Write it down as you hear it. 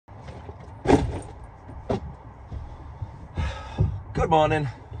Good morning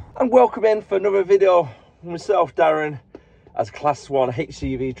and welcome in for another video with myself, Darren, as Class 1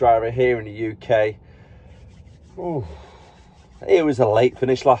 HGV driver here in the UK. Ooh, it was a late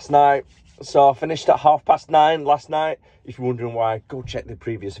finish last night, so I finished at 9:30 last night. If you're wondering why, go check the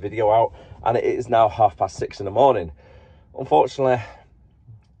previous video out, and it is now 6:30 in the morning. Unfortunately,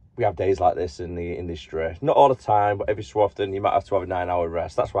 we have days like this in the industry. Not all the time, but every so often you might have to have a 9-hour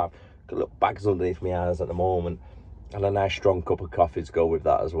rest. That's why I've got little bags underneath my eyes at the moment, and a nice strong cup of coffee to go with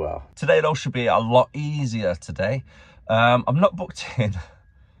that as well. Today though should be a lot easier today. I'm not booked in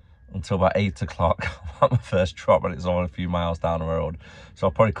until about 8 o'clock on my first drop, and it's only a few miles down the road. So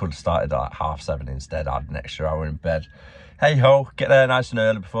I probably could have started at 7:30 instead, add an extra hour in bed. Hey ho, get there nice and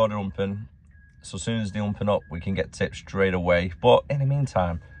early before the humping. So as soon as the humping up, we can get tips straight away. But in the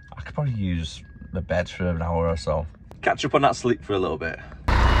meantime, I could probably use the bed for an hour or so. Catch up on that sleep for a little bit.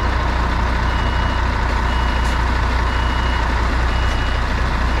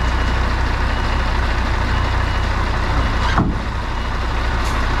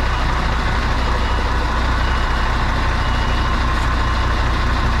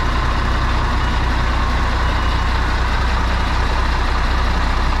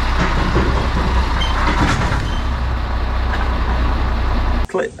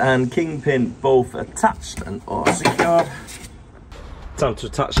 Clip and kingpin both attached and all secured. Time to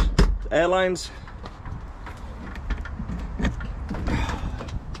attach airlines.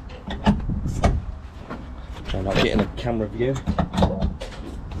 Try not getting a camera view.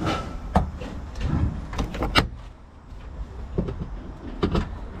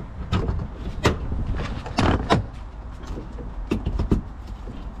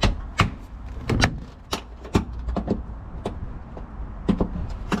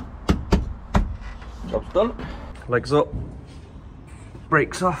 Job's done. Legs up,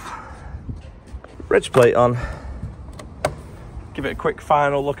 brakes off, reg plate on. Give it a quick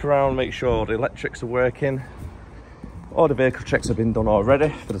final look around, make sure the electrics are working. All the vehicle checks have been done already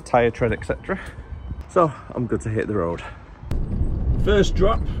for the tyre tread, etc. So I'm good to hit the road. First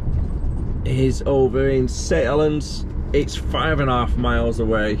drop is over in St Helens. It's 5.5 miles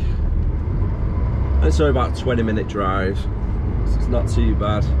away. It's only about a 20-minute drive, so it's not too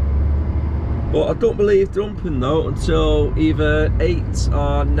bad. But I don't believe they're humping though until either 8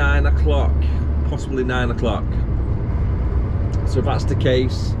 or 9 o'clock, possibly 9 o'clock. So if that's the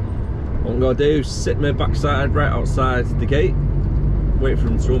case, what I'm going to do is sit my backside right outside the gate, wait for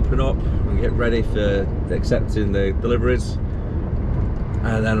them to humping up and get ready for accepting the deliveries.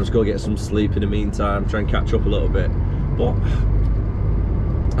 And then I'm just going to get some sleep in the meantime, try and catch up a little bit. But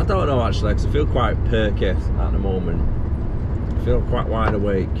I don't know actually, because I feel quite perky at the moment. I feel quite wide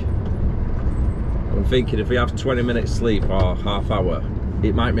awake. I'm thinking if we have 20 minutes sleep or half hour,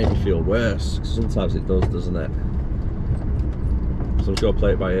 it might make me feel worse. Sometimes it does, doesn't it? So I'm just going to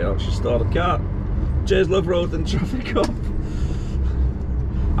play it by ear. I'll just store the car. Cheers, love, road and traffic up.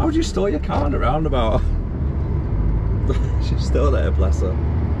 How would you store your car in a roundabout? She's still there, bless her.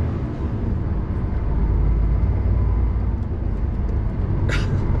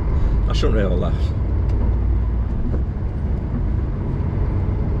 I shouldn't really laugh.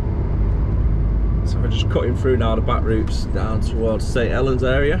 So we're just cutting through now the back routes down towards St Helens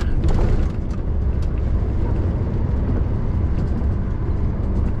area.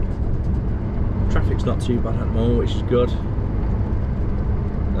 Traffic's not too bad at the moment, which is good.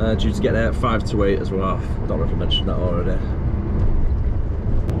 Due to get there at 5 to 8 as well. I don't know if I mentioned that already.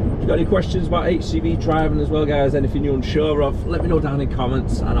 If you've got any questions about HGV driving as well, guys, anything you're unsure of, let me know down in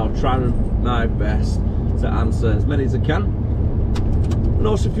comments and I'll try my best to answer as many as I can. And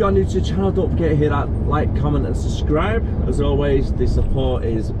also, if you are new to the channel, don't forget to hit that like, comment and subscribe. As always, the support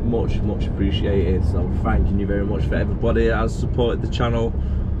is much appreciated, so thanking you very much for everybody that has supported the channel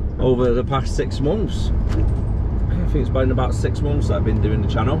over the past 6 months. I think it's been about 6 months that I've been doing the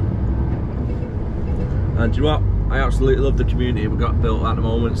channel, and you know what, I absolutely love the community we've got built at the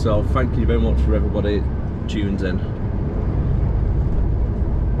moment, so thank you very much for everybody that tunes in.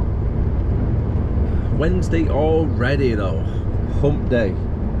 Wednesday already though. Hump day.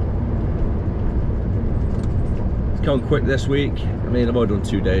 It's gone quick this week. I mean, I've only done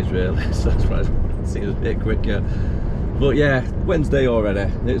 2 days really, so that's why it seems a bit quicker. But yeah, Wednesday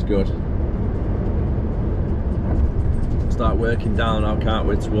already. It's good. Start working down now, can't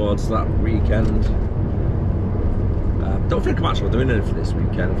we, towards that weekend. Don't think I'm actually doing anything this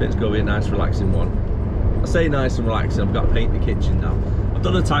weekend. I think it's going to be a nice, relaxing one. I say nice and relaxing. I've got to paint the kitchen now. I've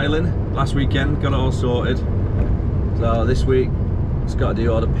done the tiling last weekend, got it all sorted. So this week, just got to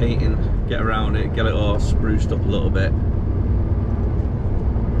do all the painting, get around it, get it all spruced up a little bit.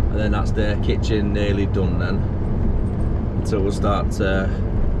 And then that's the kitchen nearly done then. until we'll start to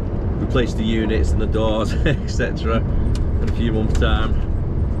replace the units and the doors, etc. in a few months' time.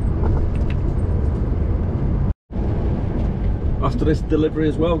 After this delivery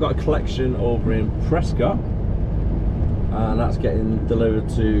as well, I've got a collection over in Prescott, and that's getting delivered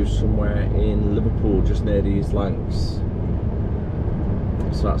to somewhere in Liverpool, just near the East Lancs.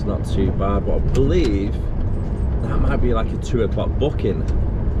 So that's not too bad, but I believe that might be like a 2 o'clock booking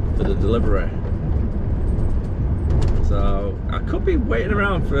for the delivery. So I could be waiting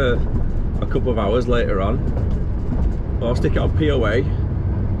around for a couple of hours later on, but I'll stick it on POA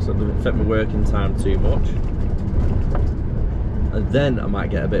so it doesn't affect my working time too much, and then I might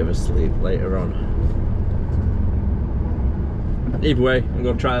get a bit of a sleep later on. Either way, I'm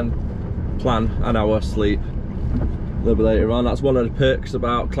going to try and plan an hour sleep a little bit later on. That's one of the perks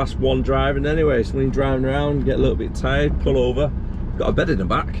about class 1 driving anyway. So when you're driving around, get a little bit tired, pull over, got a bed in the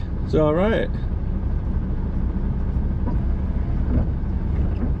back, it's all right.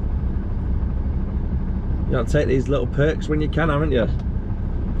 You gotta take these little perks when you can, haven't you?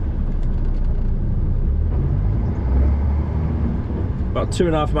 About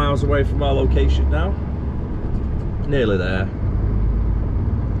 2.5 miles away from our location now. Nearly there.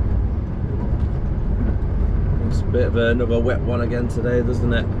 It's a bit of another wet one again today,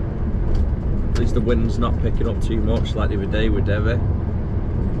 doesn't it? At least the wind's not picking up too much like the other day with Debbie. A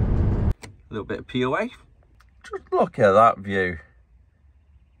little bit of POA. Just look at that view.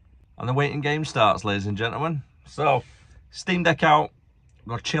 And the waiting game starts, ladies and gentlemen. So, Steam Deck out. I'm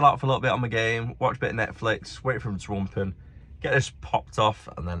gonna chill out for a little bit on my game, watch a bit of Netflix, wait for him to open, get this popped off,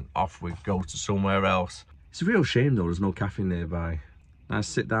 and then off we go to somewhere else. It's a real shame though, there's no cafe nearby. Nice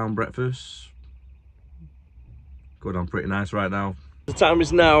sit down breakfast. Going on pretty nice right now. The time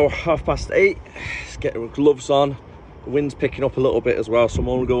is now 8:30. Let's get our gloves on. The wind's picking up a little bit as well, so I'm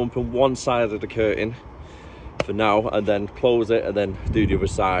only going from one side of the curtain for now, and then close it and then do the other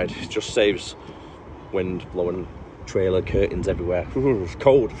side. It just saves wind blowing trailer curtains everywhere. Ooh, it's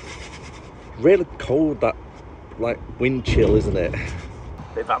cold. Really cold, that like wind chill, isn't it?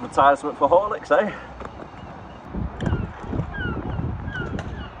 Bit of advertisement for Horlicks, eh?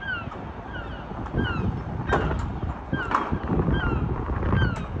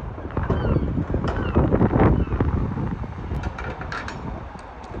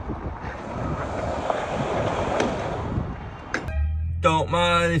 Don't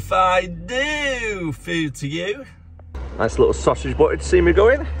mind if I do. Food to you. Nice little sausage butter to see me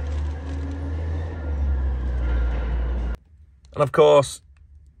going. And of course,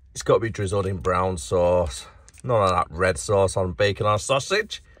 it's got to be drizzled in brown sauce. None of that red sauce on bacon or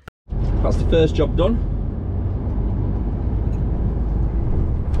sausage. That's the first job done.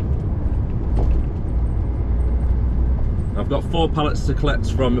 I've got 4 pallets to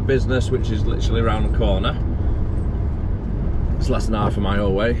collect from a business which is literally around the corner. It's less than half a mile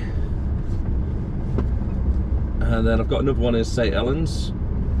away. And then I've got another one in St Helens,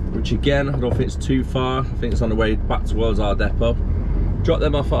 which again, I don't think it's too far. I think it's on the way back towards our depot. Drop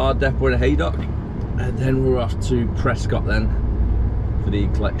them off at our depot in a haydock, and then we're off to Prescott then for the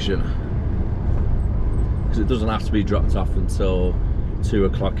collection. Because it doesn't have to be dropped off until 2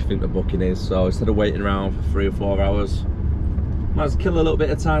 o'clock, I think the booking is. So instead of waiting around for 3 or 4 hours, might as well kill a little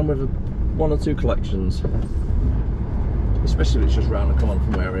bit of time with 1 or 2 collections. Especially if it's just round the corner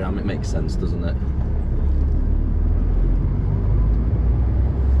from where I am, it makes sense, doesn't it?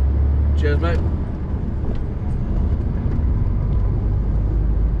 Cheers, mate.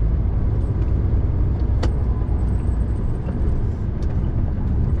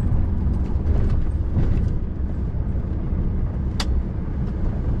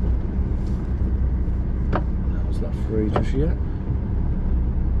 That was not free just yet.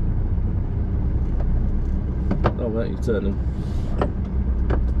 Oh, mate, you're turning.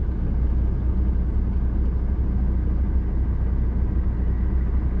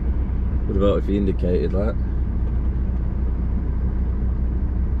 What about if he indicated that?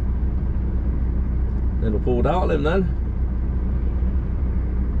 Then we'll pull out on him then.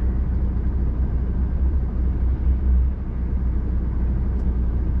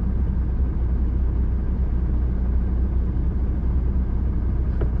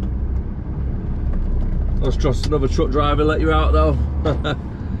 Let's trust another truck driver let you out though.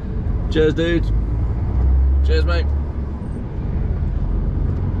 Cheers, dude. Cheers, mate.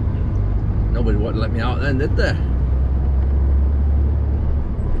 Nobody wanted to let me out then, did they?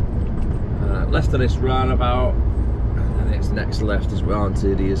 Left of this roundabout, and then it's next left as well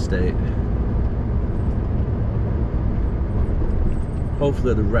onto the estate.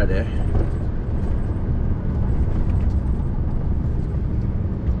 Hopefully they're ready.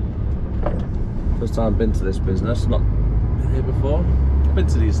 First time I've been to this business, not here before. I've been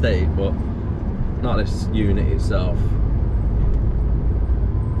to the estate, but not this unit itself.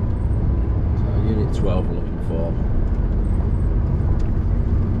 So unit 12 I'm looking for.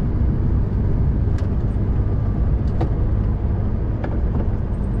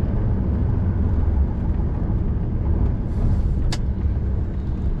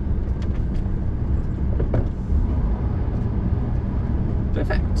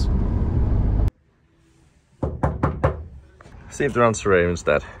 Perfect. See if they're answering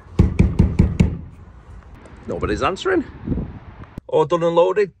instead. Nobody's answering. All done and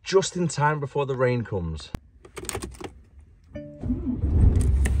loaded just in time before the rain comes.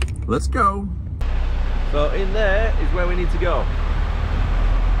 Let's go. So in there is where we need to go.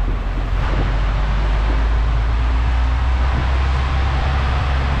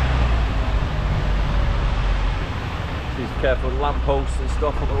 Be careful with lampposts and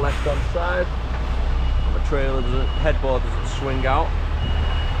stuff on the left hand side. And the trailer doesn't, headboard doesn't swing out.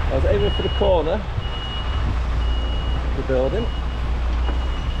 I was aiming for the corner of the building.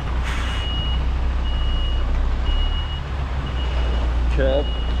 Curb,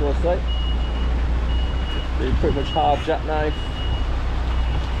 shall I say. Do pretty much hard jackknife.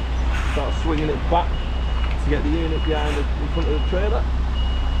 Start swinging it back to get the unit behind in front of the trailer.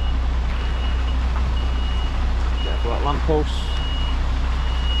 Careful that lamppost.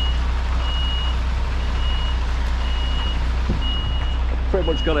 I've pretty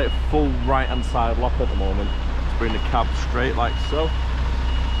much got it full right hand side lock at the moment. Just bring the cab straight like so.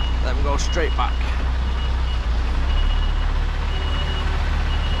 Then we go straight back.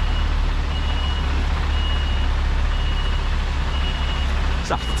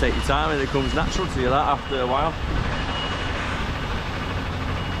 Just have to take your time and it comes natural to you that after a while.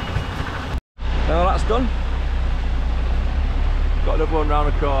 Now that's done. Got another one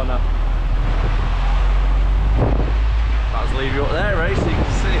round the corner. Let's leave you up there, Ray, so you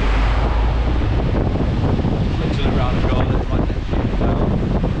can see. Literally round the corner, it's like next to you now.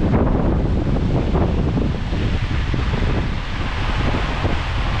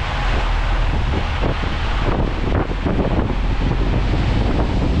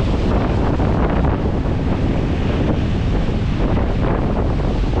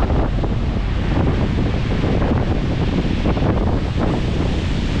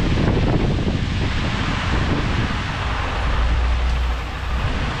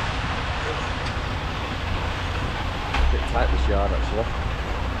 Tight this yard actually.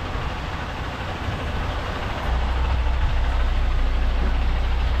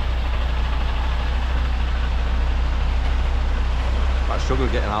 Might struggle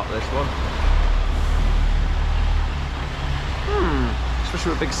getting out of this one.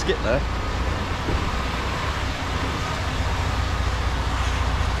 Especially with a big skip there.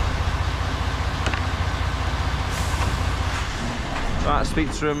 Right,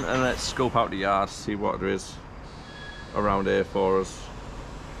 speak to him and let's scope out the yard, see what there is around here for us.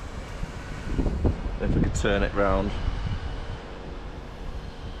 If we could turn it round.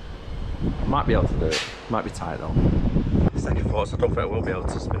 Might be able to do it. Might be tight though. Second thoughts, I don't think I will be able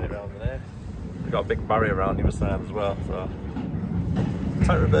to spin it around there. We've got a big barrier around the other side as well, so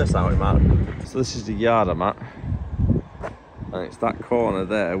try to reverse out it, man. So this is the yard I'm at. And it's that corner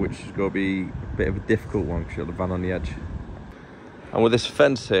there which is going to be a bit of a difficult one because you've got the van on the edge. And with this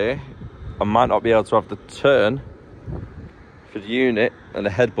fence here, I might not be able to have the turn for the unit and the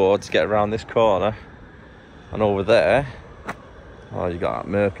headboard to get around this corner and over there. Oh, you got that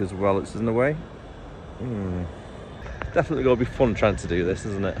Merc as well, it's in the way. Definitely gonna be fun trying to do this,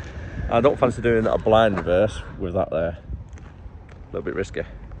 isn't it? I don't fancy doing a blind reverse with that there. A little bit risky.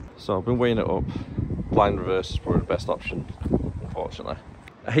 So I've been weighing it up. Blind reverse is probably the best option, unfortunately.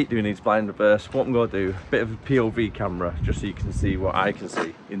 I hate doing these blind reverse. What I'm gonna do, a bit of a POV camera, just so you can see what I can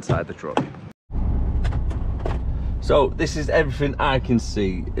see inside the truck. So this is everything I can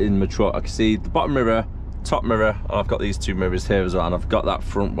see in my truck. I can see the bottom mirror, top mirror, and I've got these two mirrors here as well, and I've got that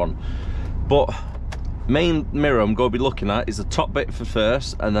front one. But main mirror I'm going to be looking at is the top bit for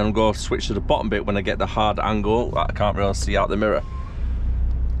first, and then I'm going to switch to the bottom bit when I get the hard angle that I can't really see out the mirror.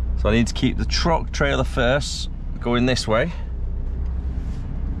 So I need to keep the truck trailer first, going this way,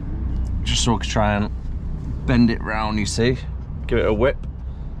 just so I can try and bend it round, you see, give it a whip.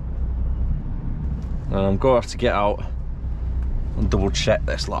 And I'm going to have to get out and double check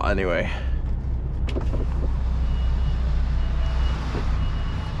this lot anyway.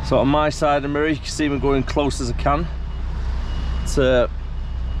 So on my side of the mirror, you can see me going close as I can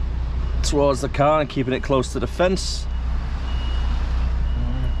towards the car and keeping it close to the fence.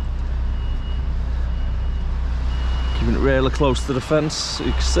 Keeping it really close to the fence, so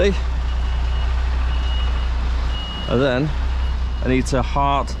you can see. And then I need to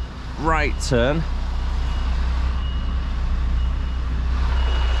hard right turn.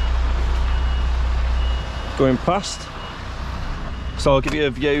 Going past. So I'll give you a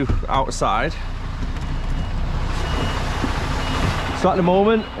view outside. So at the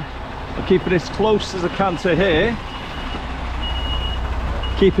moment, I'm keeping this close as I can to here.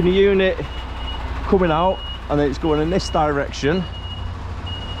 Keeping the unit coming out, and then it's going in this direction.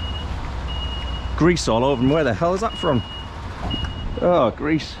 Grease all over them. Where the hell is that from? Oh,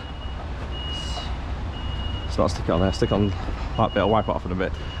 grease. It's not stick it on there, stick on that bit, I'll wipe it off in a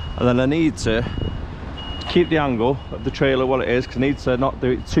bit. And then I need to keep the angle of the trailer what it is, because I need to not do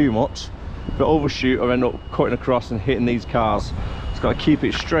it too much. If I overshoot, I end up cutting across and hitting these cars. Just got to keep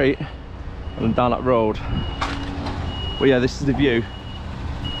it straight and down that road. But yeah, this is the view,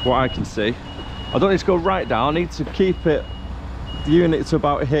 what I can see. I don't need to go right down, I need to keep it, the unit to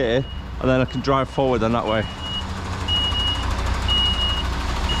about here, and then I can drive forward then that way.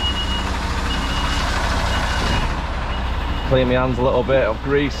 Clean my hands a little bit of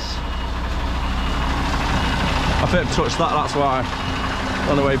grease. I think I've touched that, that's why,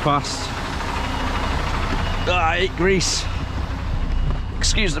 on the way past. I hate grease.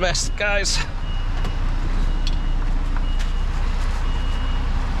 Excuse the mess, guys.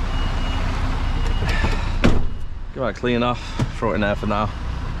 Go ahead, clean off, throw it in there for now.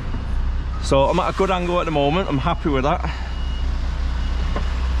 So I'm at a good angle at the moment, I'm happy with that.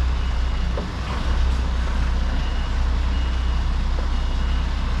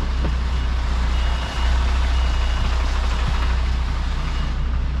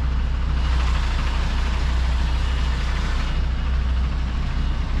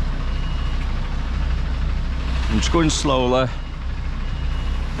 I'm just going slowly.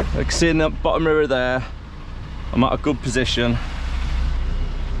 I can see in that bottom mirror there, I'm at a good position.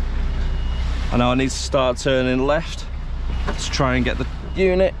 And now I need to start turning left to try and get the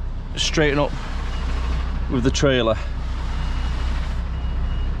unit straighten up with the trailer.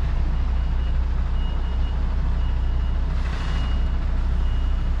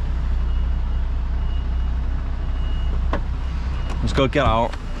 Let's go get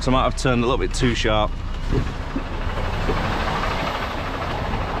out, so I might have turned a little bit too sharp.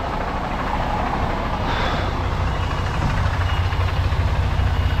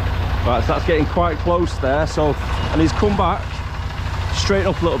 Right, so that's getting quite close there, so I need to come back, straighten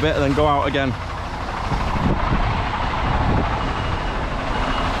up a little bit and then go out again.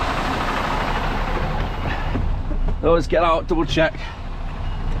 Always get out, double check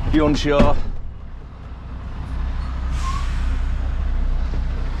if you're unsure.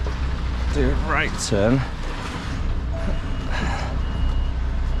 Do a right turn.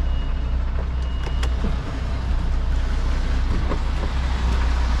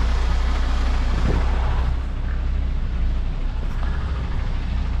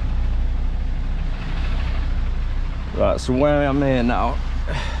 Right, so where I'm here now,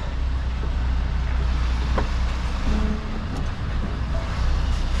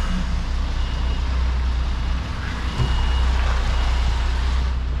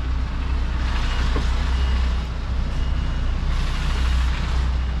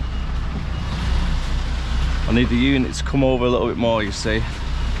 I need the unit to come over a little bit more, you see,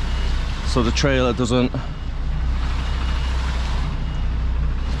 so the trailer doesn't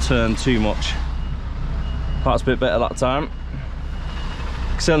turn too much. That's a bit better that time. You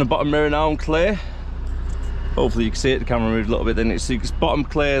can see on the bottom mirror now I'm clear. Hopefully you can see it, the camera moved a little bit, didn't it? So it's bottom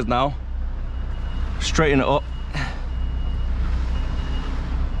clears now. Straighten it up.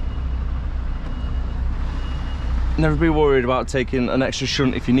 Never be worried about taking an extra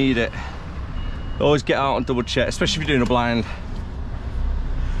shunt if you need it. Always get out and double check, especially if you're doing a blind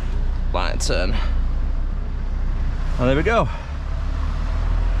turn. And there we go.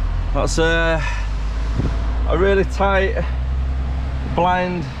 That's a really tight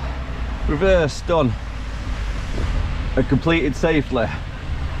blind reverse done and completed safely.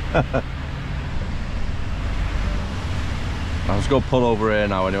 I'll just go pull over here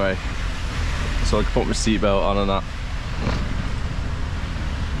now anyway, so I can put my seatbelt on and that.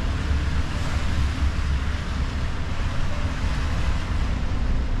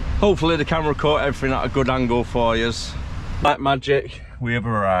 Hopefully the camera caught everything at a good angle for you. Like magic, we have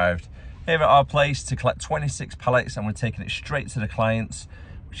arrived here at our place to collect 26 pallets, and we're taking it straight to the clients,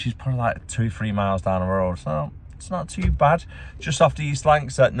 which is probably like 2-3 miles down the road, so it's not too bad. Just off the East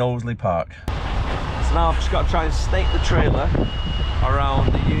Lancs at Knowsley Park. So now I've just got to try and snake the trailer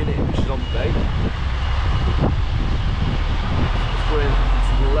around the unit which is on bay. Just going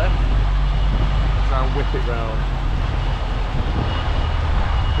to the left, try and whip it round.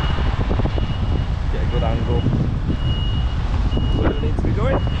 Get a good angle.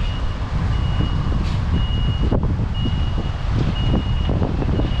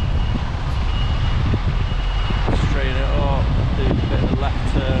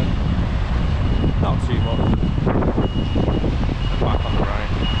 left turn, not too much, and back on the right.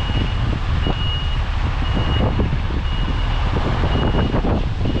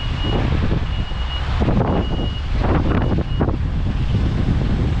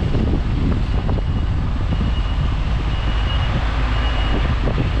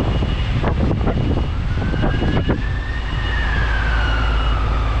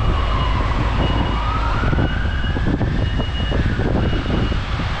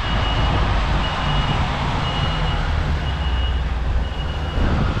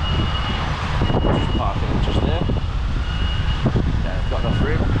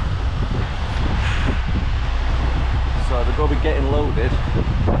 So they're going to be getting loaded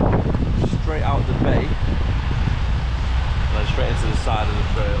straight out the bay and then straight into the side of the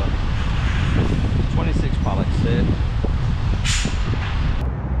trailer. 26 pallets here.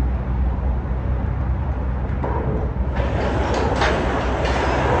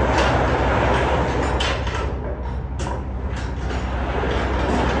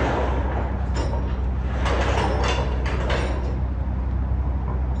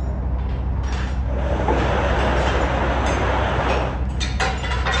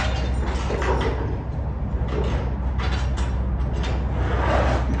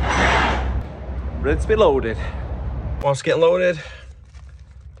 Ready to be loaded. Once get loaded,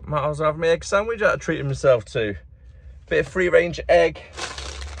 might as well have my egg sandwich out to treat myself to. Bit of free range egg,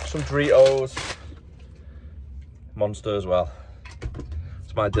 some Doritos, Monster as well.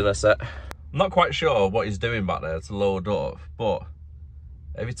 It's my dinner set. I'm not quite sure what he's doing back there to load up, but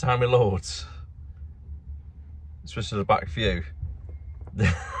every time he loads, especially the back view,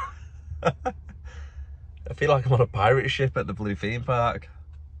 I feel like I'm on a pirate ship at the Blue Theme Park.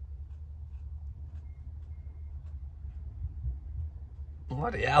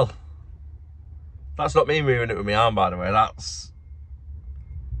 Bloody hell. That's not me moving it with my arm, by the way. That's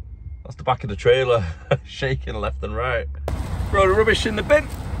the back of the trailer shaking left and right. Throw the rubbish in the bin.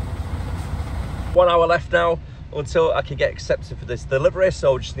 1 hour left now until I can get accepted for this delivery,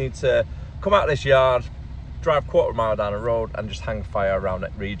 so I just need to come out of this yard, drive 1/4 mile down the road and just hang fire around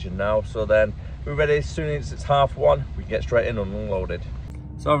that region now. So then we're ready. As soon as it's 1:30, we can get straight in and unloaded.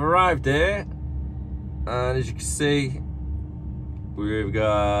 So I've arrived here, and as you can see, we've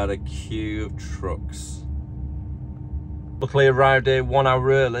got a queue of trucks. Luckily arrived here 1 hour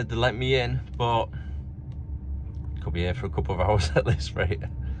early, they let me in, but could be here for a couple of hours at this rate. A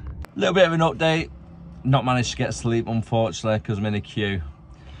little bit of an update, not managed to get sleep unfortunately because I'm in a queue.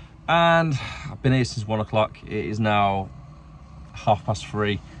 And I've been here since 1 o'clock, it is now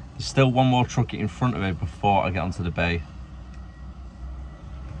 3:30. There's still one more truck in front of me before I get onto the bay.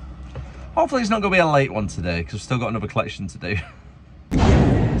 Hopefully it's not going to be a late one today because I've still got another collection to do.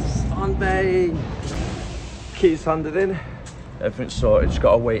 Yes, on bay. Keys handed in. Everything's sorted. Just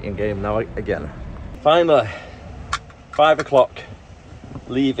got a waiting game now again. Finally, 5 o'clock.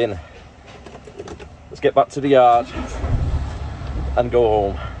 Leaving. Let's get back to the yard and go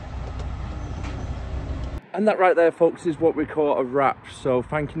home. And that right there, folks, is what we call a wrap. So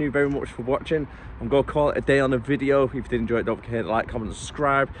thanking you very much for watching. I'm going to call it a day on the video. If you did enjoy it, don't forget to like, comment and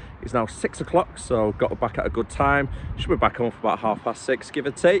subscribe. It's now 6 o'clock, so got back at a good time. Should be back home for about 6:30, give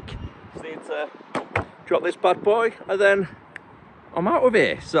or take. Just need to drop this bad boy and then I'm out of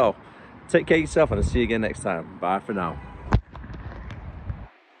here. So take care of yourself and I'll see you again next time. Bye for now.